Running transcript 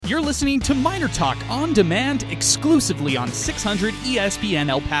You're listening to Miner Talk on demand exclusively on 600 ESPN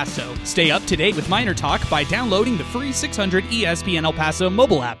El Paso. Stay up to date with Miner Talk by downloading the free 600 ESPN El Paso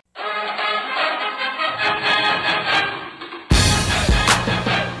mobile app.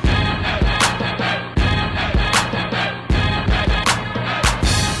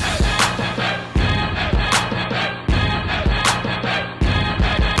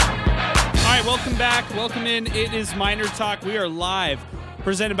 Welcome in. It is Miner Talk. We are live,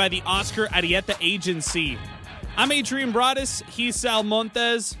 presented by the Oscar Arieta Agency. I'm Adrian Broadus. He's Sal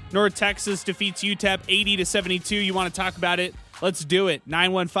Montes. North Texas defeats UTEP 80-72. You want to talk about it? Let's do it.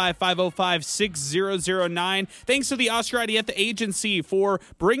 915-505-6009. Thanks to the Oscar Arieta Agency for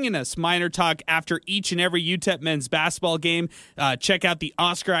bringing us Miner Talk after each and every UTEP men's basketball game. Check out the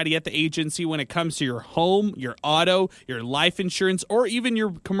Oscar Arieta Agency when it comes to your home, your auto, your life insurance, or even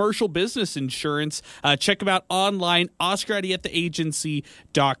your commercial business insurance. Check them out online,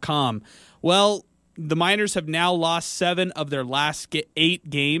 OscarArietaAgency.com. Well, the Miners have now lost 7 of their last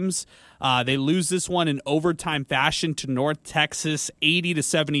 8 games. They lose this one in overtime fashion to North Texas,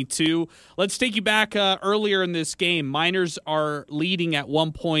 80-72. Let's take you back earlier in this game. Miners are leading at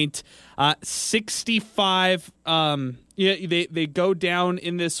one point, 65. They go down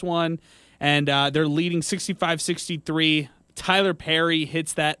in this one, and they're leading 65-63. Tyler Perry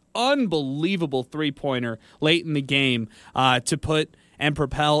hits that unbelievable three-pointer late in the game to put and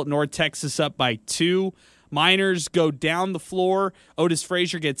propel North Texas up by 2. Miners go down the floor. Otis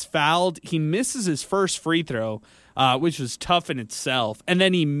Frazier gets fouled. He misses his first free throw, which was tough in itself. And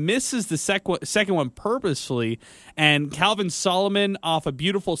then he misses the second one purposefully. And Calvin Solomon, off a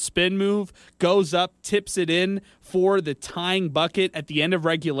beautiful spin move, goes up, tips it in for the tying bucket at the end of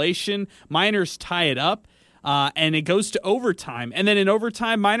regulation. Miners tie it up. And it goes to overtime. And then in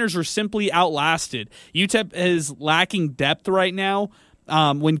overtime, Miners are simply outlasted. UTEP is lacking depth right now.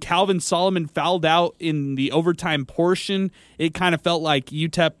 When Calvin Solomon fouled out in the overtime portion, it kind of felt like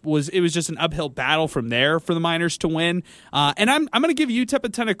UTEP was just an uphill battle from there for the Miners to win. And I'm going to give UTEP a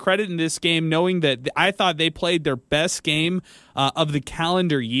ton of credit in this game, knowing that I thought they played their best game of the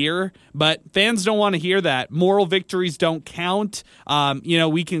calendar year. But fans don't want to hear that. Moral victories don't count.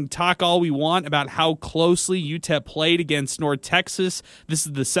 We can talk all we want about how closely UTEP played against North Texas. This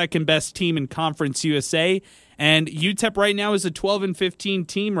is the second best team in Conference USA. And UTEP right now is a 12-15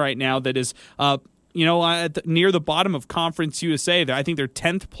 team right now that is, near the bottom of Conference USA. I think they're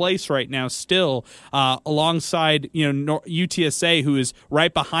 10th place right now still, alongside UTSA, who is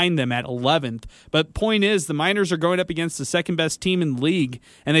right behind them at 11th. But point is, the Miners are going up against the second best team in the league,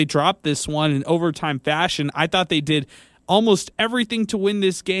 and they dropped this one in overtime fashion. I thought they did almost everything to win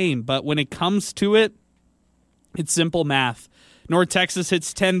this game, but when it comes to it, it's simple math. North Texas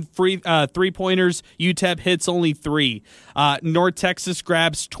hits 10 three-pointers. UTEP hits only 3. North Texas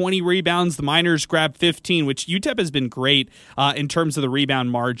grabs 20 rebounds. The Miners grab 15, which UTEP has been great in terms of the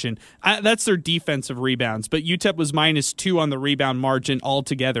rebound margin. That's their defensive rebounds, but UTEP was -2 on the rebound margin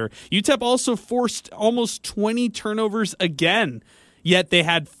altogether. UTEP also forced almost 20 turnovers again. Yet they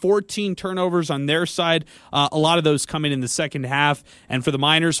had 14 turnovers on their side, a lot of those coming in the second half. And for the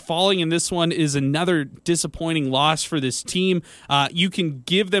Miners, falling in this one is another disappointing loss for this team. You can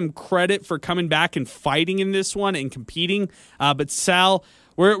give them credit for coming back and fighting in this one and competing. But Sal,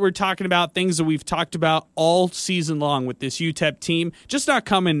 we're talking about things that we've talked about all season long with this UTEP team, just not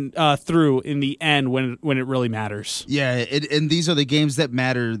coming through in the end when it really matters. Yeah, and these are the games that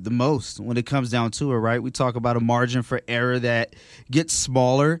matter the most when it comes down to it, right? We talk about a margin for error that gets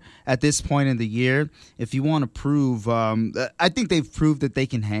smaller at this point in the year. If you want to prove, I think they've proved that they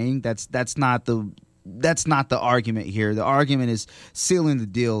can hang. That's not the argument here. The argument is sealing the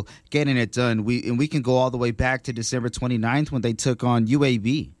deal, getting it done. We can go all the way back to December 29th when they took on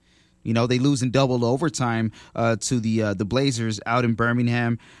UAB. They lose in double overtime to the Blazers out in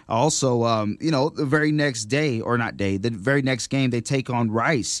Birmingham. Also, the very next game, they take on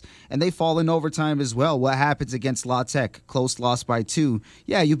Rice, and they fall in overtime as well. What happens against La Tech? Close loss by 2.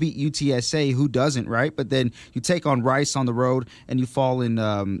 Yeah, you beat UTSA, who doesn't, right? But then you take on Rice on the road, and you fall in,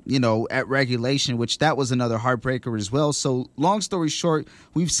 at regulation, which that was another heartbreaker as well. So long story short,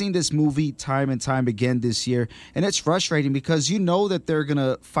 we've seen this movie time and time again this year, and it's frustrating because you know that they're going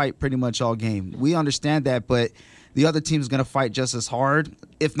to fight pretty much all game. We understand that, but the other team is going to fight just as hard,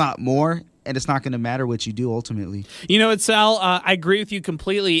 if not more. and it's not going to matter what you do ultimately. You know what, Sal? I agree with you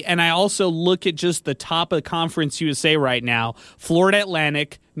completely, and I also look at just the top of Conference USA right now. Florida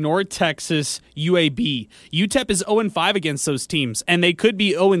Atlantic, North Texas, UAB. UTEP is 0-5 against those teams, and they could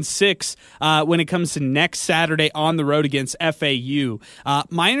be 0-6 when it comes to next Saturday on the road against FAU.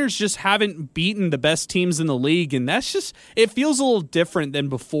 Miners just haven't beaten the best teams in the league, and that's just, it feels a little different than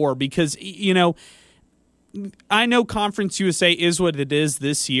before because, you know, I know Conference USA is what it is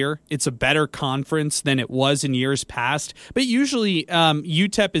this year. It's a better conference than it was in years past. But usually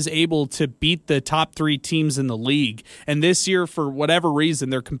UTEP is able to beat the top 3 teams in the league. And this year, for whatever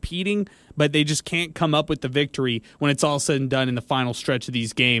reason, they're competing, but they just can't come up with the victory when it's all said and done in the final stretch of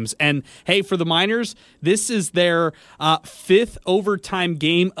these games. And, hey, for the Miners, this is their 5th overtime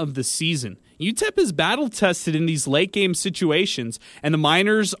game of the season. UTEP is battle-tested in these late-game situations, and the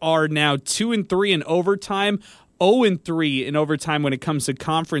Miners are now 2-3 in overtime, 0-3 in overtime when it comes to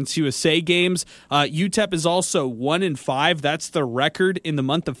Conference USA games. UTEP is also 1-5. That's the record in the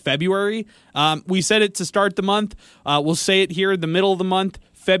month of February. We said it to start the month. We'll say it here in the middle of the month.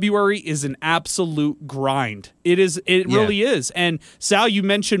 February is an absolute grind. It really is. And Sal, you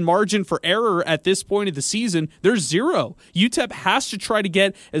mentioned margin for error at this point of the season. There's 0. UTEP has to try to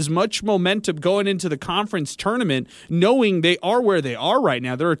get as much momentum going into the conference tournament, knowing they are where they are right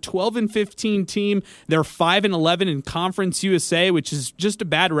now. They're a 12-15 team. They're 5-11 in Conference USA, which is just a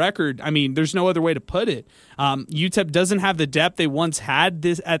bad record. I mean, there's no other way to put it. UTEP doesn't have the depth they once had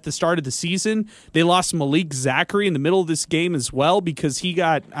this at the start of the season. They lost Malik Zachary in the middle of this game as well because he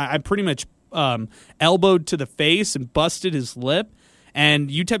got pretty much elbowed to the face and busted his lip. And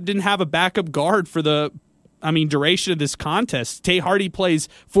UTEP didn't have a backup guard for the duration of this contest. Tay Hardy plays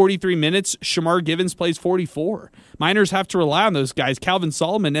 43 minutes. Shamar Givens plays 44. Miners have to rely on those guys. Calvin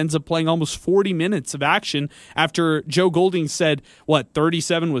Solomon ends up playing almost 40 minutes of action after Joe Golding said,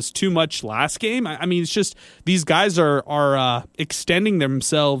 37 was too much last game? I mean, it's just these guys are extending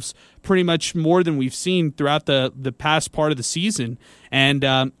themselves pretty much more than we've seen throughout the past part of the season. And,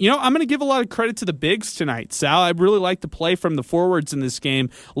 I'm going to give a lot of credit to the bigs tonight, Sal. I really like the play from the forwards in this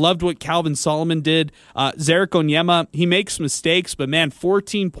game. Loved what Calvin Solomon did. Zarek Onyema, he makes mistakes, but, man,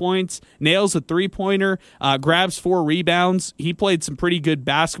 14 points, nails a three-pointer, grabs 4 rebounds. He played some pretty good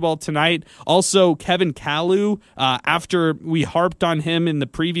basketball tonight. Also, Kevin Kalu, after we harped on him in the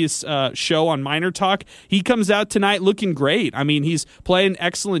previous show on Miner Talk, he comes out tonight looking great. I mean, he's playing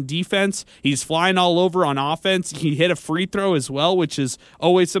excellent defense. He's flying all over on offense. He hit a free throw as well, which is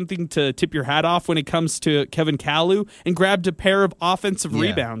always something to tip your hat off when it comes to Kevin Kalu, and grabbed a pair of offensive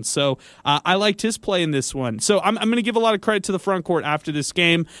rebounds. So I liked his play in this one. So I'm going to give a lot of credit to the front court after this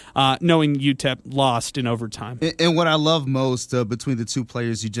game, knowing UTEP lost in overtime. And what I love most between the two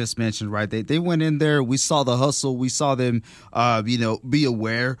players you just mentioned, right? They went in there. We saw the hustle. We saw them, be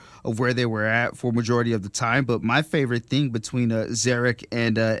aware of where they were at for majority of the time. But my favorite thing between Zarek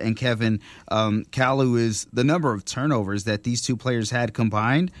and Kevin Kalu is the number of turnovers that these two players had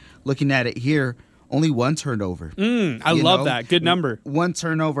combined. Looking at it here, only 1 turnover. I love that. Good number. 1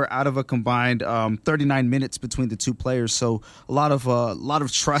 turnover out of a combined 39 minutes between the two players. So a lot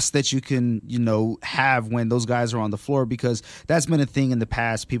of trust that you can have when those guys are on the floor, because that's been a thing in the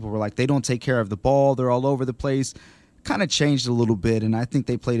past. People were like, they don't take care of the ball. They're all over the place. Kind of changed a little bit, and I think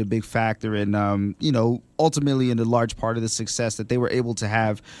they played a big factor in, ultimately in a large part of the success that they were able to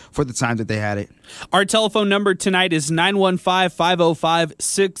have for the time that they had it. Our telephone number tonight is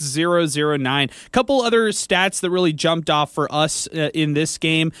 915-505-6009. Couple other stats that really jumped off for us in this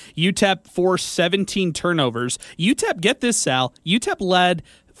game. UTEP forced 17 turnovers. UTEP, get this, Sal, UTEP led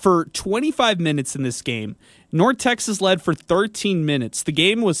for 25 minutes in this game. North Texas led for 13 minutes. The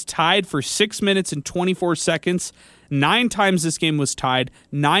game was tied for 6 minutes and 24 seconds. 9 times this game was tied,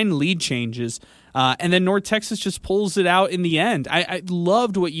 9 lead changes. And then North Texas just pulls it out in the end. I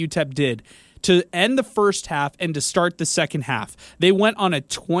loved what UTEP did to end the first half and to start the second half. They went on a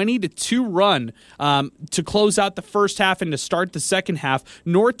 20-2 run to close out the first half and to start the second half.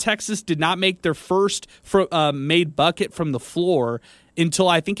 North Texas did not make their first made bucket from the floor until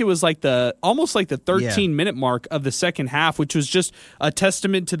I think it was almost like the 13-minute mark of the second half, which was just a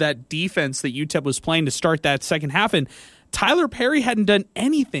testament to that defense that UTEP was playing to start that second half. And Tyler Perry hadn't done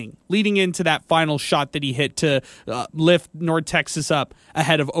anything leading into that final shot that he hit to lift North Texas up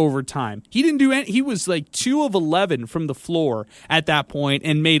ahead of overtime. He didn't do any. He was 2 of 11 from the floor at that point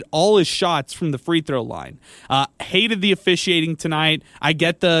and made all his shots from the free throw line. Hated the officiating tonight. I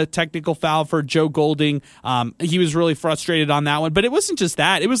get the technical foul for Joe Golding. He was really frustrated on that one. But it wasn't just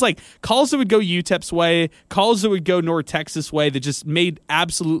that. It was calls that would go UTEP's way, calls that would go North Texas' way that just made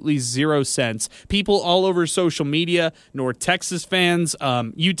absolutely zero sense. People all over social media, North Texas fans,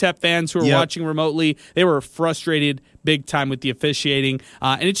 UTEP fans who are watching remotely. They were frustrated big time with the officiating.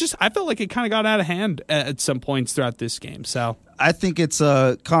 And I felt like it kind of got out of hand at some points throughout this game. So I think it's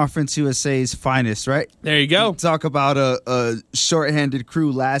Conference USA's finest, right? There you go. Talk about a shorthanded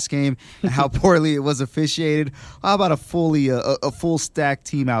crew last game and how poorly it was officiated. How about a full stack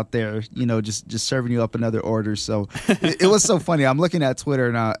team out there, just serving you up another order. So it was so funny. I'm looking at Twitter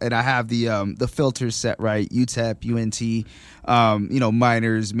and I have the filters set right. UTEP, UNT,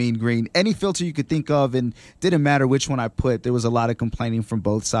 Miners, Mean Green, any filter you could think of, and didn't matter which one I put. There was a lot of complaining from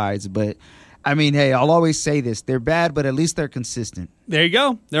both sides, but I mean, hey, I'll always say this. They're bad, but at least they're consistent. There you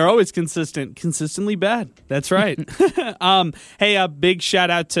go. They're always consistently bad. That's right. Hey, a big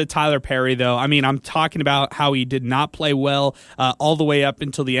shout out to Tyler Perry, though. I mean, I'm talking about how he did not play well all the way up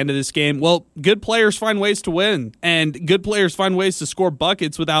until the end of this game. Well, good players find ways to win, and good players find ways to score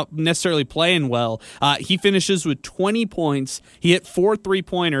buckets without necessarily playing well. He finishes with 20 points. He hit 4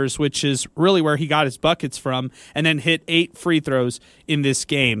 3-pointers, which is really where he got his buckets from, and then hit 8 free throws in this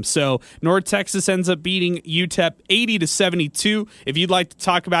game. So North Texas ends up beating UTEP 80-72. If you'd like to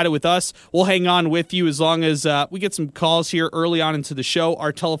talk about it with us, we'll hang on with you as long as we get some calls here early on into the show.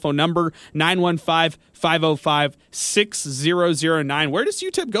 Our telephone number, 915-505-6009. Where does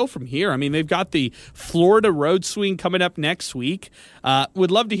UTEP go from here? I mean, they've got the Florida road swing coming up next week.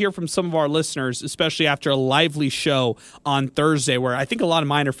 Would love to hear from some of our listeners, especially after a lively show on Thursday, where I think a lot of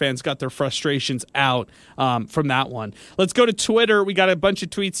Miner fans got their frustrations out from that one. Let's go to Twitter. We got a bunch of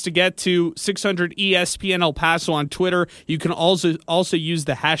tweets to get to. 600 ESPN El Paso on Twitter. You can also use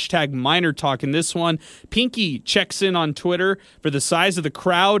the hashtag Miner Talk in this one. Pinky checks in on Twitter for the size of the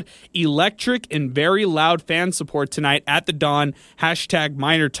crowd. Electric and very loud fan support tonight at the Dawn. Hashtag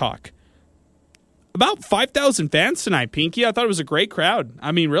Miner Talk. About 5,000 fans tonight, Pinky. I thought it was a great crowd.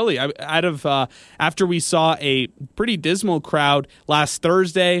 I mean, really, after we saw a pretty dismal crowd last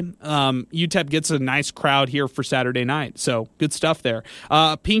Thursday, UTEP gets a nice crowd here for Saturday night. So good stuff there.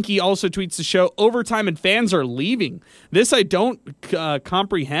 Pinky also tweets the show, overtime and fans are leaving. This I don't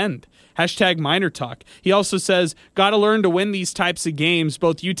comprehend. Hashtag Miner Talk. He also says, gotta learn to win these types of games,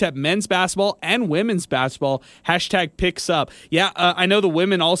 both UTEP men's basketball and women's basketball. Hashtag picks up. Yeah, I know the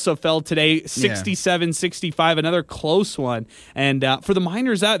women also fell today, 67-65, another close one. And for the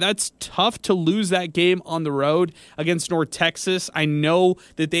Miners, that's tough to lose that game on the road against North Texas. I know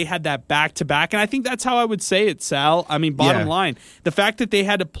that they had that back-to-back, and I think that's how I would say it, Sal. I mean, bottom line, the fact that they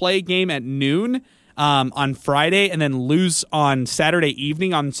had to play a game at noon on Friday and then lose on Saturday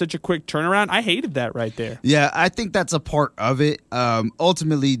evening on such a quick turnaround, I hated that right there. Yeah, I think that's a part of it.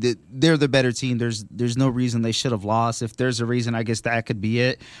 Ultimately, they're the better team. There's no reason they should have lost. If there's a reason, I guess that could be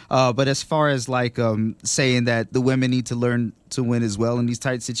it. But as far as saying that the women need to learn to win as well in these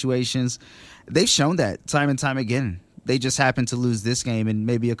tight situations, they've shown that time and time again. They just happened to lose this game and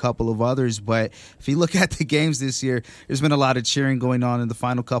maybe a couple of others. But if you look at the games this year, there's been a lot of cheering going on in the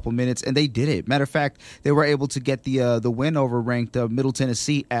final couple minutes, and they did it. Matter of fact, they were able to get the win over ranked Middle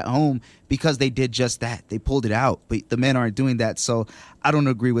Tennessee at home because they did just that. They pulled it out, but the men aren't doing that, so I don't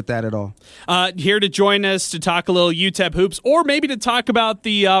agree with that at all. Here to join us to talk a little UTEP hoops, or maybe to talk about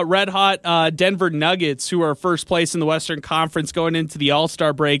the red-hot Denver Nuggets, who are first place in the Western Conference going into the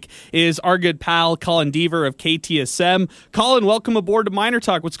All-Star break, is our good pal Colin Deaver of KTSM. Colin, welcome aboard to Miner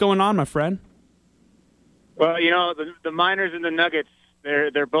Talk. What's going on, my friend? Well, the Miners and the Nuggets,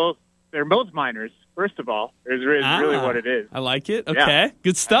 they're both Miners. First of all, is really what it is. I like it. Okay, yeah.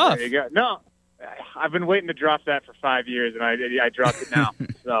 Good stuff. There you go. No, I've been waiting to drop that for 5 years, and I dropped it now.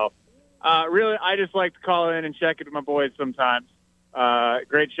 So, really, I just like to call in and check in with my boys sometimes.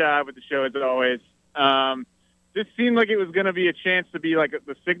 Great job with the show, as always. This seemed like it was going to be a chance to be like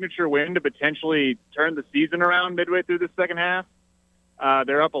the signature win to potentially turn the season around midway through the second half.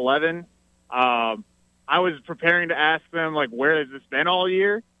 They're up 11. I was preparing to ask them, where has this been all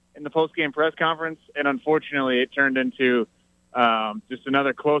year in the post-game press conference? And unfortunately, it turned into just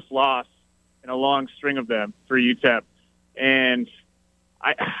another close loss in a long string of them for UTEP. And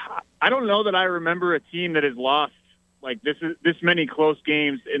I don't know that I remember a team that has lost this many close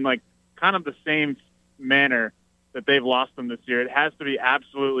games in kind of the same manner that they've lost them this year. It has to be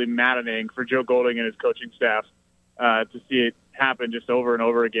absolutely maddening for Joe Golding and his coaching staff to see it happen just over and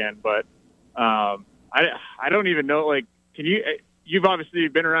over again. But I don't even know. You've obviously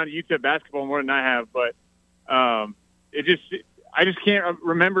been around UTEP basketball more than I have, but I just can't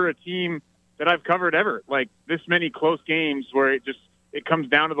remember a team that I've covered ever this many close games where it comes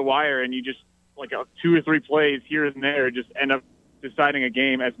down to the wire and you just 2 or 3 plays here and there just end up deciding a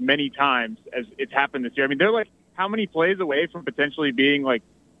game as many times as it's happened this year. I mean, they're how many plays away from potentially being a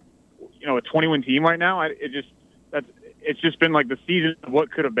 20-win team right now? it's just been like the season of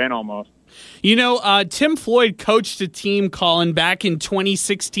what could have been almost. You know, Tim Floyd coached a team, Colin, back in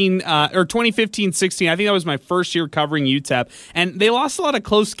 2016 or 2015-16. I think that was my first year covering UTEP, and they lost a lot of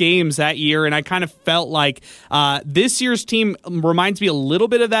close games that year. And I kind of felt like this year's team reminds me a little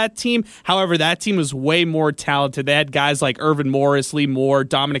bit of that team. However, that team was way more talented. They had guys like Irvin Morris, Lee Moore,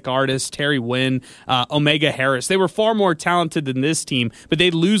 Dominic Artis, Terry Wynn, Omega Harris. They were far more talented than this team, but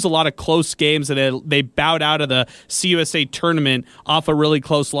they lose a lot of close games, and they bowed out of the CUSA tournament off a really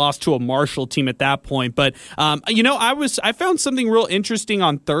close loss to a Marshall team at that point. But you know, I found something real interesting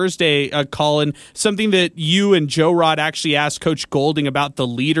on Thursday, Colin, something that you and Joe Rod actually asked Coach Golding about the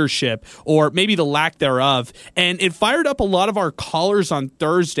leadership, or maybe the lack thereof, and it fired up a lot of our callers on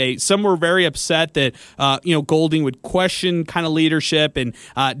Thursday. Some were very upset that you know, Golding would question kind of leadership and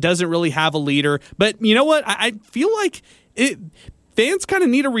doesn't really have a leader. But you know what? I feel like fans kind of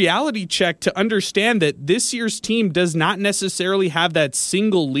need a reality check to understand that this year's team does not necessarily have that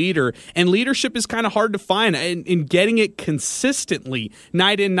single leader, and leadership is kind of hard to find in getting it consistently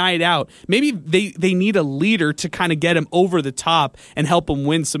night in, night out. Maybe they need a leader to kind of get them over the top and help them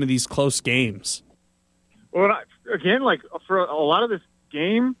win some of these close games. Well, again, like for a lot of this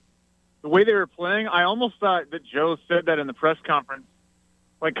game, the way they were playing, I almost thought that Joe said that in the press conference,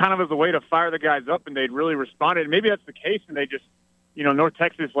 like kind of as a way to fire the guys up, and they'd really responded. Maybe that's the case, and they just, you know, North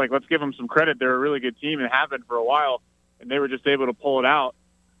Texas, like, let's give them some credit. They're a really good team and have been for a while, and they were just able to pull it out.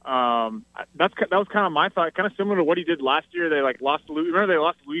 That was kind of my thought, kind of similar to what he did last year. They lost to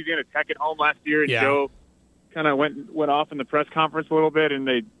Louisiana Tech at home last year, and yeah. Joe kind of went off in the press conference a little bit, and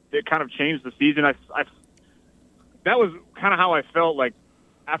they kind of changed the season. That was kind of how I felt like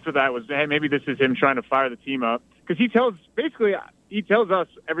after that was, hey, maybe this is him trying to fire the team up, because he tells us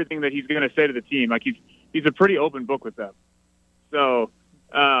everything that he's going to say to the team. Like he's a pretty open book with them. So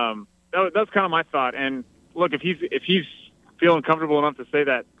that's kind of my thought. And look, if he's feeling comfortable enough to say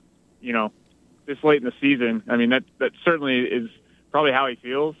that, you know, this late in the season, I mean, that certainly is probably how he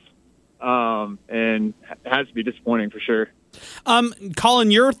feels, and has to be disappointing for sure.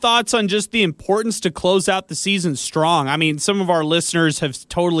 Colin, your thoughts on just the importance to close out the season strong? I mean, some of our listeners have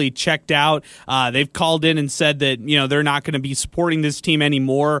totally checked out. They've called in and said that, you know, they're not going to be supporting this team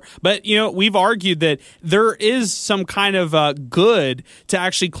anymore. But, you know, we've argued that there is some kind of good to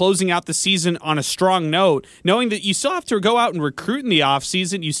actually closing out the season on a strong note, knowing that you still have to go out and recruit in the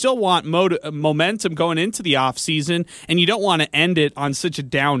offseason. You still want momentum going into the offseason, and you don't want to end it on such a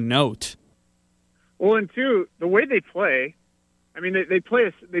down note. Well, and two, the way they play, I mean, they play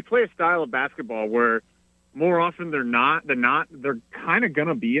a style of basketball where more often than not, they're kind of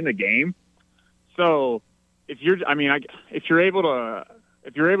gonna be in the game. So if you're able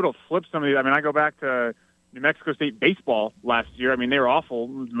to flip some of these, I mean, I go back to New Mexico State baseball last year. I mean, they were awful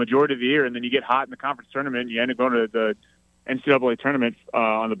the majority of the year, and then you get hot in the conference tournament, and you end up going to the NCAA tournament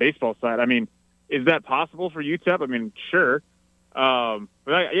on the baseball side. I mean, is that possible for UTEP? I mean, sure.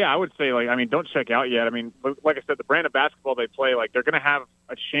 But I would say, like, I mean, don't check out yet. I mean, like I said, the brand of basketball they play, like, they're going to have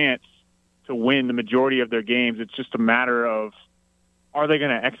a chance to win the majority of their games. It's just a matter of, are they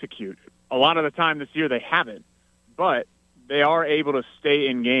going to execute? A lot of the time this year they haven't, but they are able to stay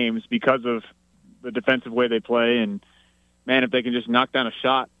in games because of the defensive way they play. And man, if they can just knock down a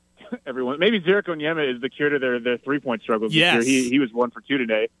shot, everyone, maybe Zerrick Onyema is the cure to their 3-point struggles. Yes. This year. He was 1 for 2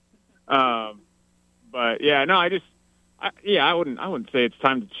 today. But yeah, no, I wouldn't say it's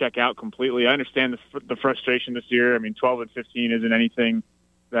time to check out completely. I understand the frustration this year. I mean, 12-15 isn't anything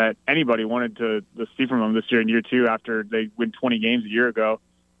that anybody wanted to see from them this year in year 2 after they win 20 games a year ago.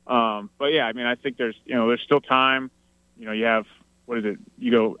 But yeah, I mean, I think there's still time. You know, you have, what is it?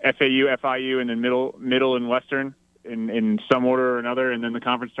 You go FAU, FIU, and then middle and Western in some order or another, and then the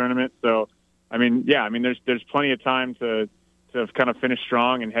conference tournament. So, I mean, yeah, I mean, there's plenty of time to kind of finish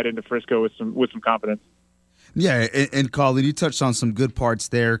strong and head into Frisco with some confidence. Yeah, and Colin, you touched on some good parts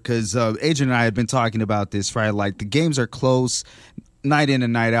there because Adrian and I had been talking about this, right? Like, the games are close night in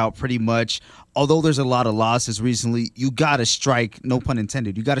and night out pretty much. Although there's a lot of losses recently, you got to strike, no pun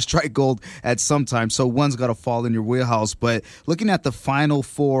intended, you got to strike gold at some time. So one's got to fall in your wheelhouse. But looking at the final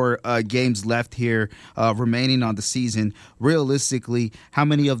 4 games left here remaining on the season, realistically, how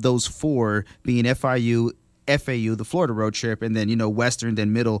many of those 4 being FIU, FAU, the Florida road trip, and then, you know, Western,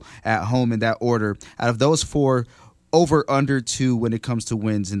 then Middle at home in that order. Out of those 4, over under 2 when it comes to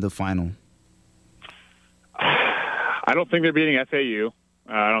wins in the final? I don't think they're beating FAU.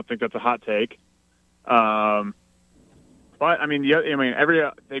 I don't think that's a hot take. But I mean,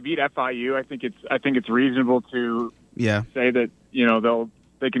 they beat FIU. I think it's reasonable to say that, you know,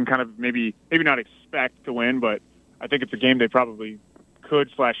 they can kind of maybe not expect to win, but I think it's a game they probably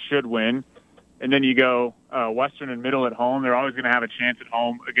could/should win. And then you go Western and Middle at home, they're always going to have a chance at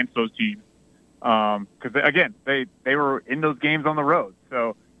home against those teams. Because again, they were in those games on the road.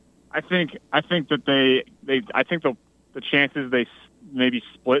 So I think that the chances they maybe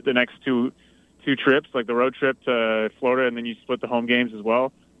split the next two trips, like the road trip to Florida, and then you split the home games as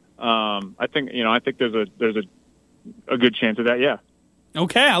well. I think there's a good chance of that. Yeah.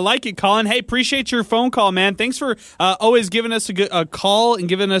 Okay, I like it, Colin. Hey, appreciate your phone call, man. Thanks for always giving us a call and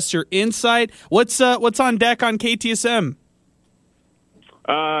giving us your insight. What's on deck on KTSM?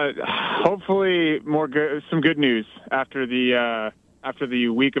 Hopefully some good news after the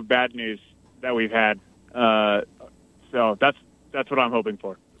week of bad news that we've had. So that's what I'm hoping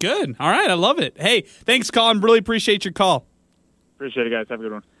for. Good. All right, I love it. Hey, thanks, Colin. Really appreciate your call. Appreciate it, guys. Have a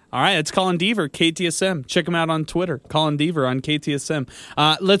good one. All right, it's Colin Deaver, KTSM. Check him out on Twitter, Colin Deaver on KTSM.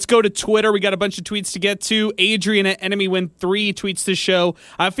 Let's go to Twitter. We got a bunch of tweets to get to. Adrian at Enemy Win 3 tweets the show.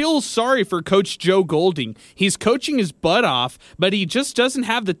 I feel sorry for Coach Joe Golding. He's coaching his butt off, but he just doesn't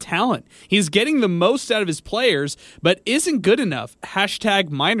have the talent. He's getting the most out of his players, but isn't good enough.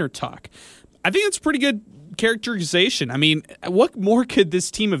 #Miner Talk. I think that's pretty good characterization. I mean, what more could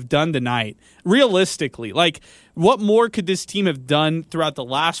this team have done tonight? Realistically, what more could this team have done throughout the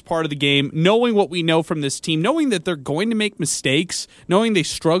last part of the game, knowing what we know from this team, knowing that they're going to make mistakes, knowing they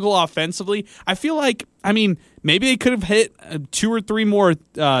struggle offensively? I feel like, maybe they could have hit 2 or 3 more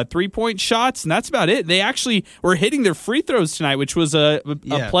three-point shots, and that's about it. They actually were hitting their free throws tonight, which was a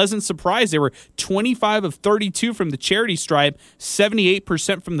pleasant surprise. They were 25 of 32 from the charity stripe,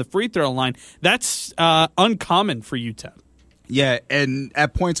 78% from the free throw line. That's uncommon for UTEP. Yeah, and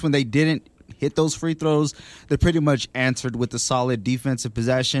at points when they didn't hit those free throws, they pretty much answered with a solid defensive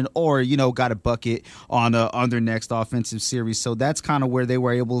possession or, got a bucket on their next offensive series. So that's kind of where they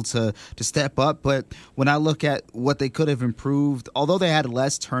were able to step up. But when I look at what they could have improved, although they had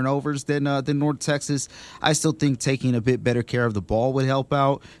less turnovers than North Texas, I still think taking a bit better care of the ball would help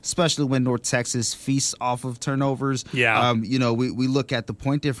out, especially when North Texas feasts off of turnovers. Yeah. We look at the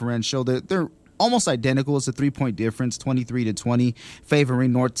point differential. They're almost identical. It's a 3-point difference, 23-20,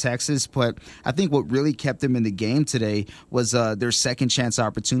 favoring North Texas. But I think what really kept them in the game today was their second chance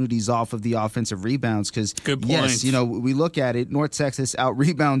opportunities off of the offensive rebounds. Because yes, we look at it, North Texas out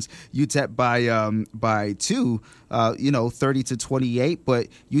rebounds UTEP by 2. 30-28, but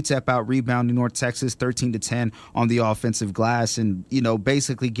UTEP out rebounding North Texas 13-10 on the offensive glass, and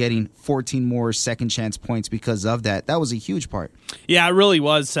basically getting 14 more second chance points because of that. That was a huge part. Yeah, it really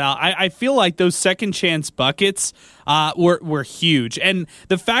was, Sal. I feel like those second chance buckets were huge, and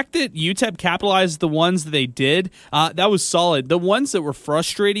the fact that UTEP capitalized the ones that they did, that was solid. The ones that were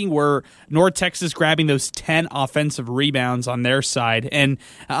frustrating were North Texas grabbing those 10 offensive rebounds on their side, and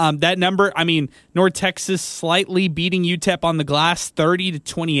that number, North Texas slightly beating UTEP on the glass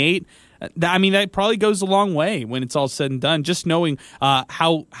 30-28. That probably goes a long way when it's all said and done. Just knowing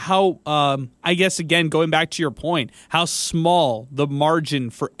how I guess, again, going back to your point, how small the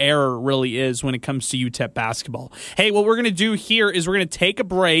margin for error really is when it comes to UTEP basketball. Hey, what we're going to do here is we're going to take a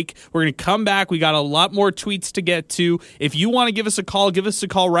break. We're going to come back. We got a lot more tweets to get to. If you want to give us a call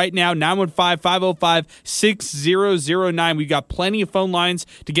right now, 915-505-6009. We've got plenty of phone lines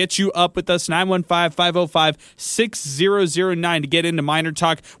to get you up with us, 915-505-6009 to get into Miner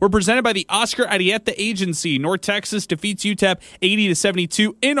Talk. We're presented by the Oscar Arieta Agency. North Texas defeats UTEP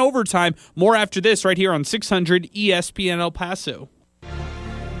 80-72 in overtime. More after this right here on 600 ESPN El Paso.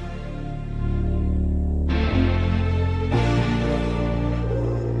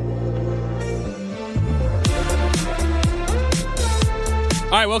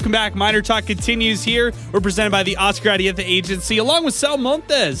 All right, welcome back. Miner Talk continues here. We're presented by the Oscar Arieta Agency along with Sal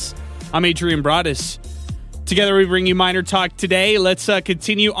Montes. I'm Adrian Broadus. Together we bring you Miner Talk today. Let's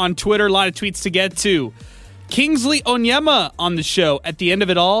continue on Twitter. A lot of tweets to get to. Kingsley Onyema on the show. At the end of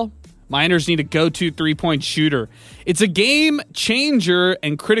it all, Miners need a go-to three-point shooter. It's a game changer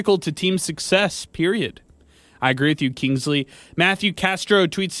and critical to team success, period. I agree with you, Kingsley. Matthew Castro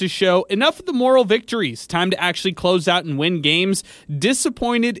tweets the show, enough of the moral victories. Time to actually close out and win games.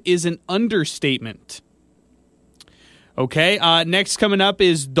 Disappointed is an understatement. Okay, next coming up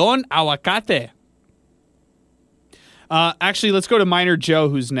is Don Aguacate. Actually, let's go to Miner Joe,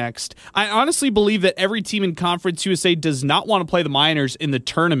 who's next. I honestly believe that every team in Conference USA does not want to play the Miners in the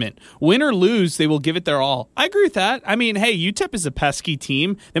tournament. Win or lose, they will give it their all. I agree with that. Hey, UTEP is a pesky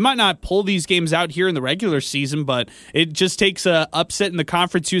team. They might not pull these games out here in the regular season, but it just takes a upset in the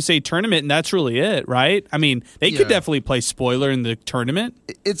Conference USA tournament, and that's really it, right? They could definitely play spoiler in the tournament.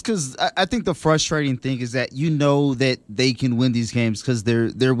 It's because I think the frustrating thing is that that they can win these games because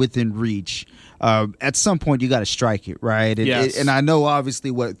they're within reach. at some point you got to strike it, right? Yes. And I know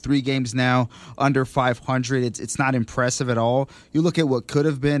obviously 3 games now under 500. It's not impressive at all. You look at what could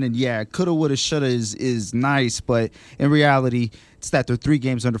have been, and yeah, coulda, woulda, shoulda is nice, but in reality, it's that they're 3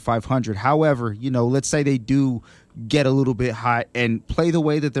 games under 500. However, let's say they do get a little bit hot and play the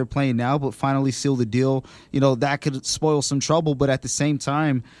way that they're playing now, but finally seal the deal, that could spoil some trouble. But at the same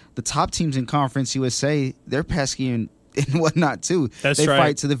time, the top teams in Conference USA, they're pesky and whatnot too. They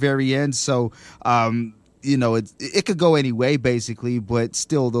fight to the very end. So, it could go any way basically, but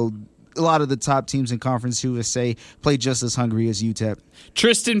still though, a lot of the top teams in Conference USA play just as hungry as UTEP.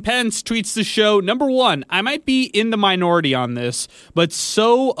 Tristan Pence tweets the show, number 1, I might be in the minority on this, but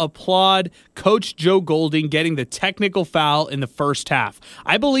so applaud Coach Joe Golding getting the technical foul in the first half.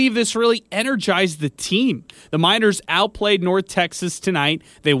 I believe this really energized the team. The Miners outplayed North Texas tonight.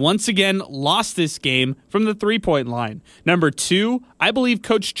 They once again lost this game from the 3-point line. Number 2, I believe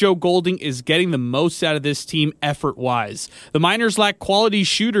Coach Joe Golding is getting the most out of this team effort-wise. The Miners lack quality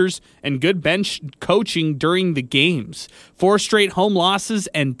shooters and good bench coaching during the games. 4 straight home losses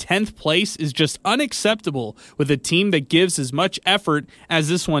and 10th place is just unacceptable with a team that gives as much effort as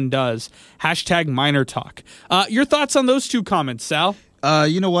this one does. Hashtag Miner Talk. Your thoughts on those 2 comments, Sal?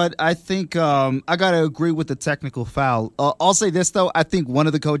 You know what? I think I got to agree with the technical foul. I'll say this, though. I think one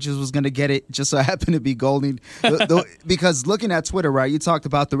of the coaches was going to get it, just so happened to be Golding. Because looking at Twitter, right, you talked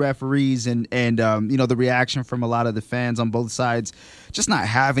about the referees and the reaction from a lot of the fans on both sides, just not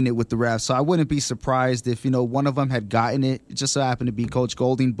having it with the refs. So I wouldn't be surprised if, one of them had gotten it. It just so happened to be Coach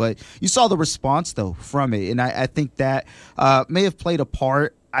Golding. But you saw the response, though, from it. And I think that may have played a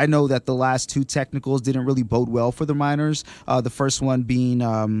part. I know that the last 2 technicals didn't really bode well for the Miners. The first one being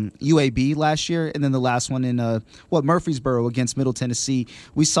UAB last year, and then the last one in Murfreesboro against Middle Tennessee.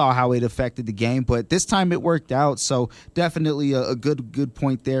 We saw how it affected the game, but this time it worked out. So definitely a good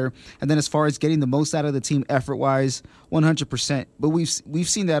point there. And then as far as getting the most out of the team effort-wise, 100%. But we've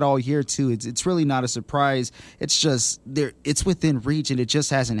seen that all year too. It's really not a surprise. It's just it's within reach, and it just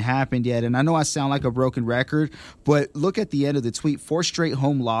hasn't happened yet. And I know I sound like a broken record, but look at the end of the tweet: 4 straight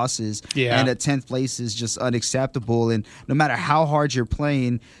home losses, and a 10th place is just unacceptable. And no matter how hard you're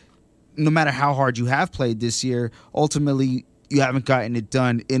playing, no matter how hard you have played this year, ultimately you haven't gotten it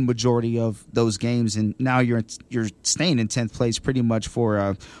done in majority of those games, and now you're staying in 10th place pretty much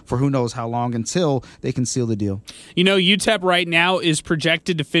for who knows how long until they can seal the deal. UTEP right now is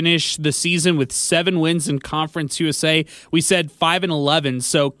projected to finish the season with 7 wins in Conference USA. We said 5-11,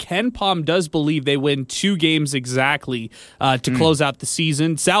 so Ken Palm does believe they win 2 games exactly to close out the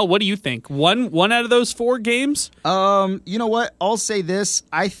season. Sal, what do you think? One out of those 4 games? You know what? I'll say this.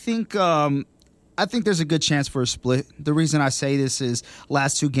 I think there's a good chance for a split. The reason I say this is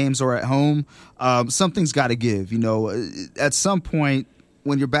last 2 games are at home. Something's got to give. At some point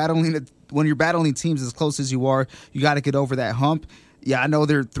when you're battling teams as close as you are, you got to get over that hump. Yeah, I know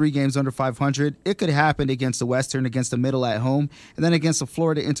they're 3 games under 500. It could happen against the Western, against the Middle at home, and then against the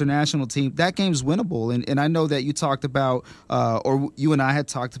Florida International team. That game's winnable. And I know that you talked about, or you and I had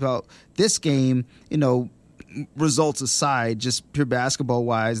talked about this game, results aside, just pure basketball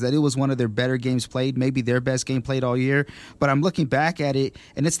wise, that it was one of their better games played, maybe their best game played all year. But I'm looking back at it,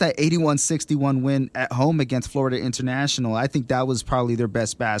 and it's that 81-61 win at home against Florida International. I think that was probably their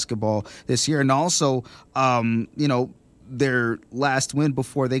best basketball this year. And also, their last win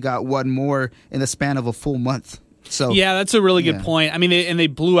before they got one more in the span of a full month. So yeah, that's a really good point. I mean, they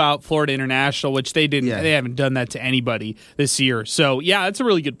blew out Florida International, which they didn't. Yeah. They haven't done that to anybody this year. So yeah, that's a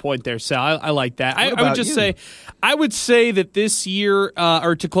really good point there, Sal. I like that. I would say that this year,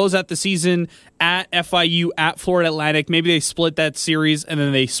 or to close out the season at FIU, at Florida Atlantic, maybe they split that series and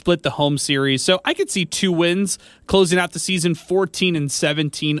then they split the home series. So I could see 2 wins closing out the season,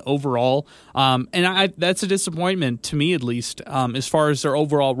 14-17 overall. And that's a disappointment to me, at least, as far as their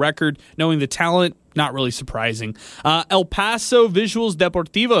overall record. Knowing the talent, not really surprising. El Paso Visuals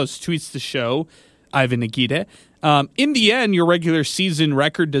Deportivos tweets the show, Ivan Aguirre. In the end, your regular season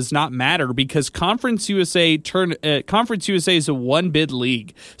record does not matter because Conference USA is a one-bid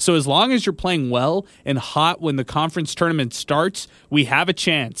league. So as long as you're playing well and hot when the conference tournament starts, we have a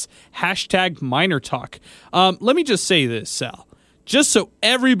chance. Hashtag Miner Talk. Let me just say this, Sal. Just so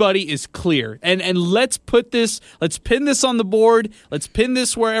everybody is clear, and let's pin this on the board. Let's pin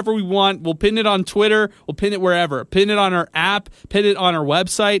this wherever we want. We'll pin it on Twitter. We'll pin it wherever. Pin it on our app. Pin it on our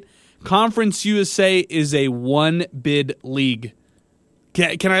website. Conference USA is a one-bid league.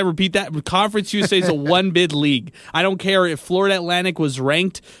 Can I repeat that? Conference USA is a one-bid league. I don't care if Florida Atlantic was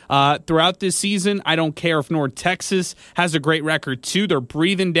ranked throughout this season. I don't care if North Texas has a great record, too. They're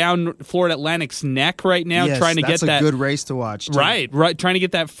breathing down Florida Atlantic's neck right now, trying to get that. That's a good race to watch, too. Right. Trying to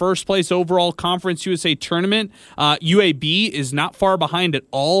get that first place overall Conference USA tournament. UAB is not far behind at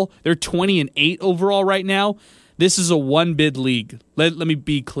all. They're 20-8 overall right now. This is a one-bid league. Let me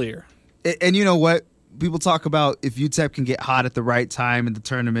be clear. And you know what? People talk about if UTEP can get hot at the right time in the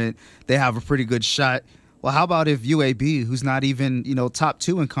tournament, they have a pretty good shot. Well, how about if UAB, who's not even, top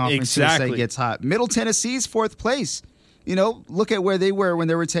 2 in Conference USA, gets hot? Middle Tennessee's 4th place. Look at where they were when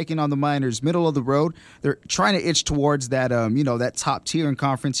they were taking on the Miners, middle of the road. They're trying to itch towards that, that top tier in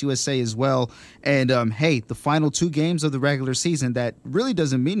Conference USA as well. And, hey, the final 2 games of the regular season, that really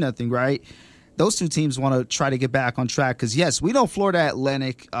doesn't mean nothing, right? Those 2 teams want to try to get back on track because, yes, we know Florida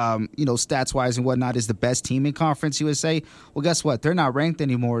Atlantic, stats-wise and whatnot, is the best team in Conference USA. Well, guess what? They're not ranked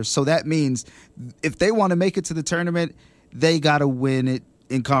anymore. So that means if they want to make it to the tournament, they got to win it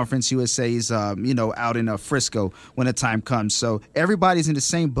in Conference USA's, out in Frisco when the time comes. So everybody's in the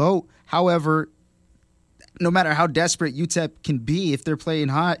same boat. However, no matter how desperate UTEP can be, if they're playing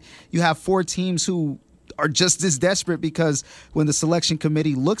hot, you have 4 teams who are just as desperate because when the selection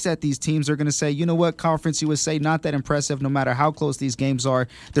committee looks at these teams, they're going to say, you know what, Conference USA, not that impressive no matter how close these games are.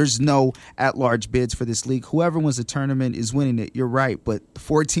 There's no at-large bids for this league. Whoever wins the tournament is winning it. You're right, but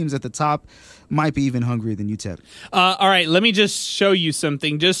 4 teams at the top might be even hungrier than UTEP. All right, let me just show you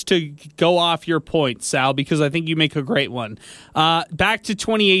something just to go off your point, Sal, because I think you make a great one. Back to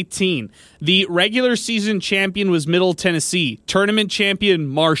 2018, the regular season champion was Middle Tennessee, tournament champion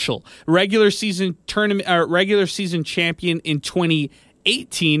Marshall, regular season champion in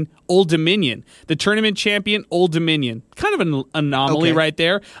 2018, Old Dominion. The tournament champion, Old Dominion. Kind of an anomaly right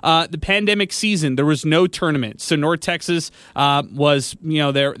there. The pandemic season, there was no tournament. So North Texas was,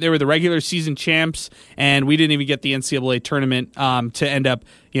 they were the regular season champs, and we didn't even get the NCAA tournament to end up,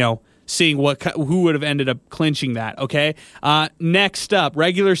 seeing who would have ended up clinching that, okay? Next up,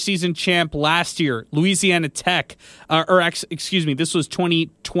 regular season champ last year, Louisiana Tech. This was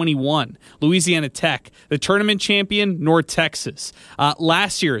 2021. Louisiana Tech. The tournament champion, North Texas.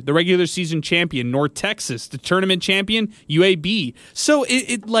 Last year, the regular season champion, North Texas. The tournament champion, UAB. So,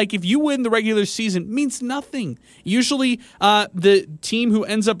 if you win the regular season, it means nothing. Usually, the team who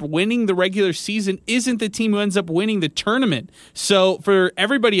ends up winning the regular season isn't the team who ends up winning the tournament. So, for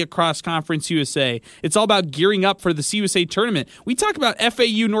everybody across Conference USA, it's all about gearing up for the CUSA tournament. We talk about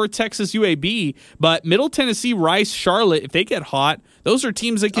FAU, North Texas, UAB, but Middle Tennessee, Rice, Charlotte, if they get hot, those are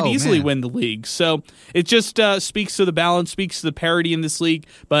teams that could easily win the league. So it just speaks to the balance, speaks to the parity in this league.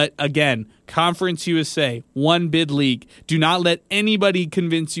 But again, Conference USA, one bid league. Do not let anybody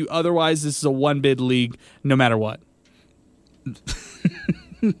convince you otherwise. This is a one bid league, no matter what.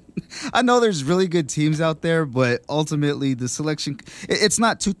 I know there's really good teams out there, but ultimately the selection, it's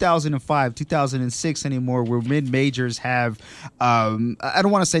not 2005, 2006 anymore where mid-majors have, I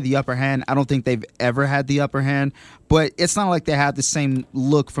don't want to say the upper hand. I don't think they've ever had the upper hand, but it's not like they have the same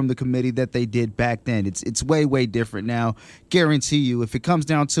look from the committee that they did back then. It's way, way different now. Guarantee you, if it comes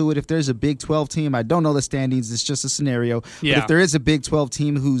down to it, if there's a Big 12 team, I don't know the standings, it's just a scenario, but if there is a Big 12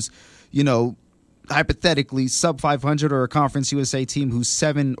 team who's, hypothetically sub 500 or a Conference USA team who's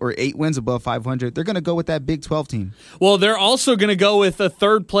 7 or 8 wins above 500, they're going to go with that Big 12 team. Well, they're also going to go with a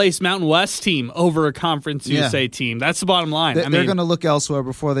third place Mountain West team over a Conference USA team. That's the bottom line. They're going to look elsewhere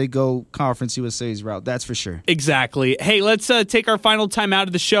before they go Conference USA's route. That's for sure. Exactly. Hey, let's take our final time out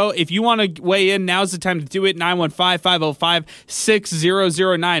of the show. If you want to weigh in, now's the time to do it.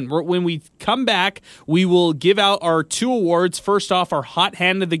 915-505-6009. When we come back, we will give out our 2 awards. First off, our Hot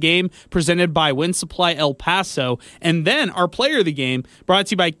Hand of the Game presented by Wind Supply El Paso, and then our Player of the Game brought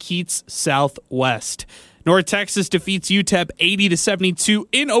to you by Keats Southwest. North Texas defeats UTEP 80-72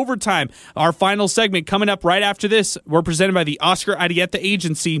 in overtime. Our final segment coming up right after this. We're presented by the Oscar Arieta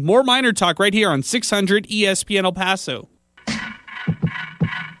Agency. More Miner Talk right here on 600 ESPN El Paso.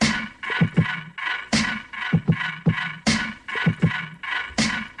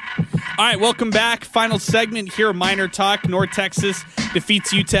 All right, welcome back. Final segment here, Miner Talk. North Texas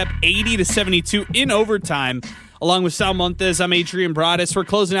defeats UTEP 80-72 in overtime. Along with Sal Montes, I'm Adrian Broadus. We're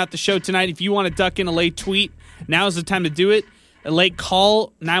closing out the show tonight. If you want to duck in a late tweet, now's the time to do it. A late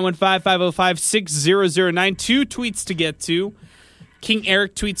call, 915-505-6009. 2 tweets to get to. King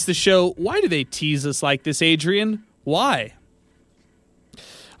Eric tweets the show, why do they tease us like this, Adrian? Why?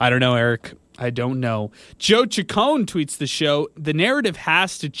 I don't know, Eric. I don't know. Joe Chacon tweets the show, the narrative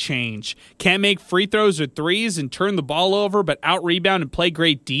has to change. Can't make free throws or threes and turn the ball over, but out-rebound and play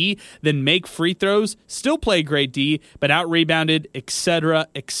great D, then make free throws, still play great D, but out-rebounded, etc.,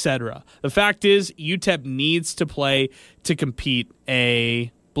 etc. The fact is, UTEP needs to play to compete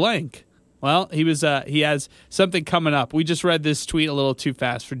a blank. Well, he has something coming up. We just read this tweet a little too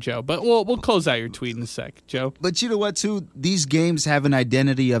fast for Joe, but we'll close out your tweet in a sec, Joe. But you know what, too? These games have an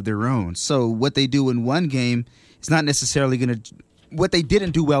identity of their own. So what they do in one game is not necessarily going to – what they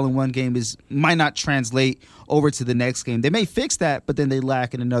didn't do well in one game might not translate over to the next game. They may fix that, but then they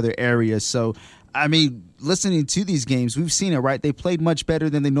lack in another area. So, I mean, listening to these games, we've seen it, right? They played much better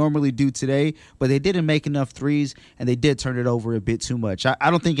than they normally do today, but they didn't make enough threes, and they did turn it over a bit too much.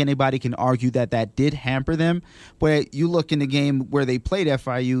 I don't think anybody can argue that did hamper them, but you look in the game where they played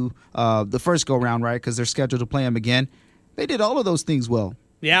FIU the first go-round, right, because they're scheduled to play them again, they did all of those things well.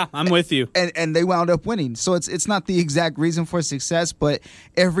 Yeah, I'm with you. And they wound up winning. So it's not the exact reason for success, but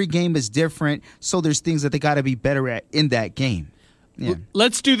every game is different, so there's things that they got to be better at in that game. Yeah.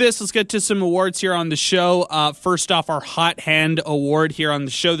 Let's do this. Let's get to some awards here on the show. First off, our Hot Hand Award here on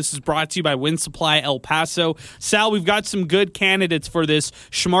the show. This is brought to you by Wind Supply El Paso. Sal, we've got some good candidates for this.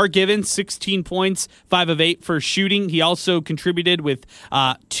 Shamar Given, 16 points, 5 of 8 for shooting. He also contributed with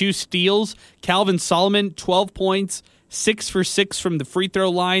 2 steals. Calvin Solomon, 12 points, 6 for 6 from the free throw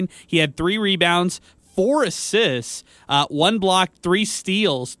line. He had 3 rebounds, 4 assists, 1 block, 3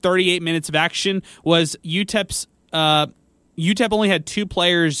 steals, 38 minutes of action. Was UTEP's UTEP only had 2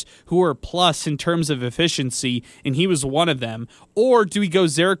 players who were plus in terms of efficiency, and he was one of them. Or do we go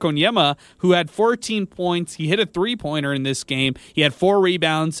Zarek Onyema, who had 14 points? He hit a 3-pointer in this game. He had 4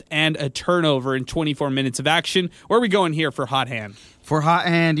 rebounds and a turnover in 24 minutes of action. Where are we going here for Hot Hand? For Hot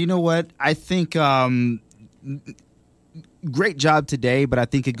Hand, you know what? I think great job today, but I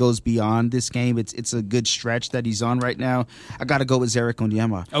think it goes beyond this game. It's a good stretch that he's on right now. I got to go with Zarek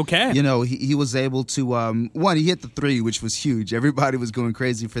Onyema. Okay. You know, he was able to, one, he hit the 3, which was huge. Everybody was going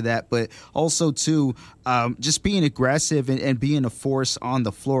crazy for that. But also, two, just being aggressive and being a force on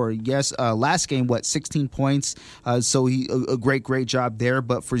the floor. Yes, last game, 16 points. So he a great job there.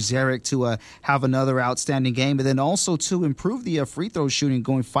 But for Zarek to have another outstanding game, and then also to improve the free throw shooting,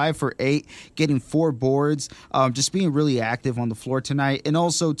 going 5 for 8, getting 4 boards, just being really active on the floor tonight, and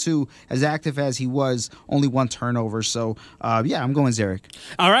also too, as active as he was, only 1 turnover. So yeah, I'm going Zarek.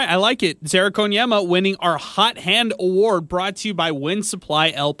 All right, I like it. Zarek Onyema winning our Hot Hand Award, brought to you by Wind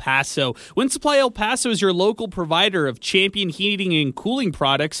Supply El Paso. Wind Supply El Paso is your local provider of champion heating and cooling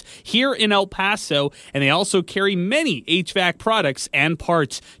products here in El Paso, and they also carry many HVAC products and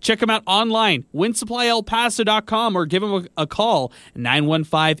parts. Check them out online, windsupplyelpaso.com, or give them a call,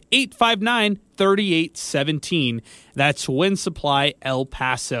 915-859-3817. That's Wind Supply El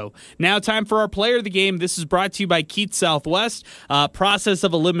Paso. Now time for our player of the game. This is brought to you by Keats Southwest. Process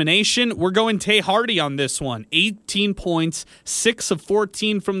of elimination. We're going Tay Hardy on this one. 18 points, 6 of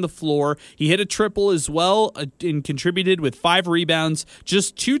 14 from the floor. He hit a triple as well and contributed with 5 rebounds,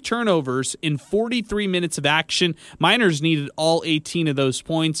 just 2 turnovers in 43 minutes of action. Miners needed all 18 of those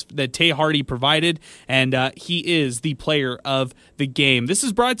points that Tay Hardy provided, and he is the player of the game. This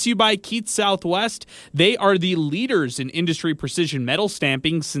is brought to you by Keats Southwest. They are the leaders in industry precision metal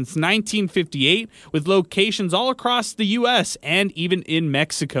stamping since 1958, with locations all across the U.S. and even in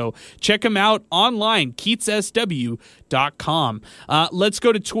Mexico. Check them out online, KeatsSW.com. Let's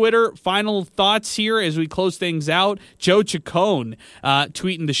go to Twitter. Final thoughts here as we close things out. Joe Chacon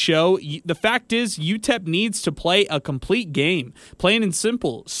tweeting the show. The fact is, UTEP needs to play a complete game. Plain and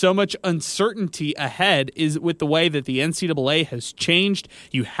simple. So much uncertainty ahead is with the way that the NCAA has changed.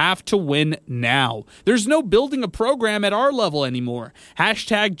 You have to win now. There's no building a program at our level anymore.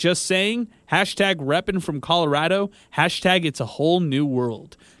 Hashtag just saying. Hashtag reppin' from Colorado. Hashtag it's a whole new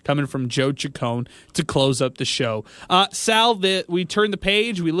world. Coming from Joe Chacon to close up the show. Sal, we turn the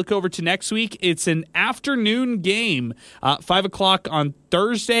page. We look over to next week. It's an afternoon game, 5 o'clock on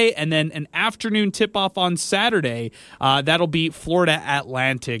Thursday, and then an afternoon tip-off on Saturday. That'll be Florida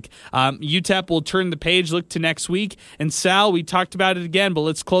Atlantic. UTEP will turn the page, look to next week. And Sal, we talked about it again, but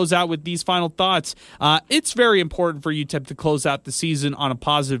let's close out with these final thoughts. It's very important for UTEP to close out the season on a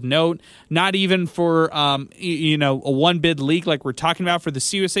positive note, not even for a one-bid league like we're talking about for the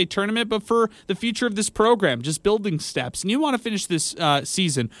CUSA tournament, but for the future of this program, just building steps. And you want to finish this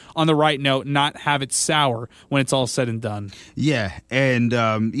season on the right note and not have it sour when it's all said and done. Yeah, and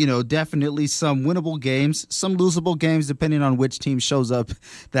And, definitely some winnable games, some losable games, depending on which team shows up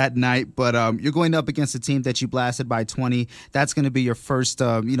that night. But you're going up against a team that you blasted by 20. That's going to be your first,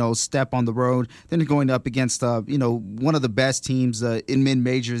 step on the road. Then you're going up against, one of the best teams in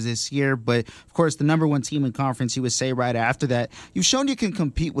mid-majors this year. But, of course, the number one team in conference, you would say right after that. You've shown you can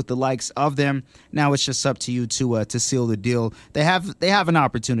compete with the likes of them. Now it's just up to you to seal the deal. They have an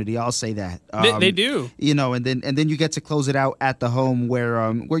opportunity. I'll say that. They do. And then you get to close it out at the home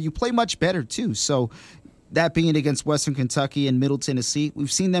where you play much better too. So that being against Western Kentucky and Middle Tennessee,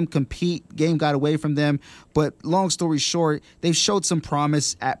 we've seen them compete. Game got away from them. But long story short, they've showed some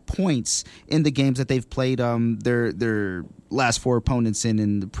promise at points in the games that they've played their last four opponents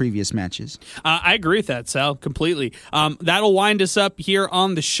in the previous matches. I agree with that, Sal, completely. That'll wind us up here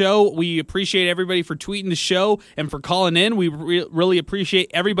on the show. We appreciate everybody for tweeting the show and for calling in. We really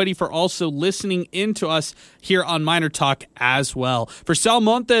appreciate everybody for also listening in to us here on Miner Talk as well. For Sal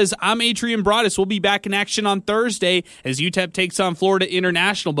Montes, I'm Adrian Broadus. We'll be back in action on Thursday as UTEP takes on Florida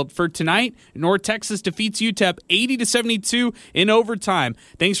International. But for tonight, North Texas defeats UTEP 80-72 in overtime.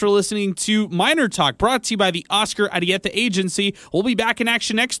 Thanks for listening to Miner Talk, brought to you by the Oscar Arieta Agency. We'll be back in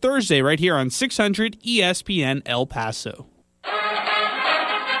action next Thursday right here on 600 ESPN El Paso.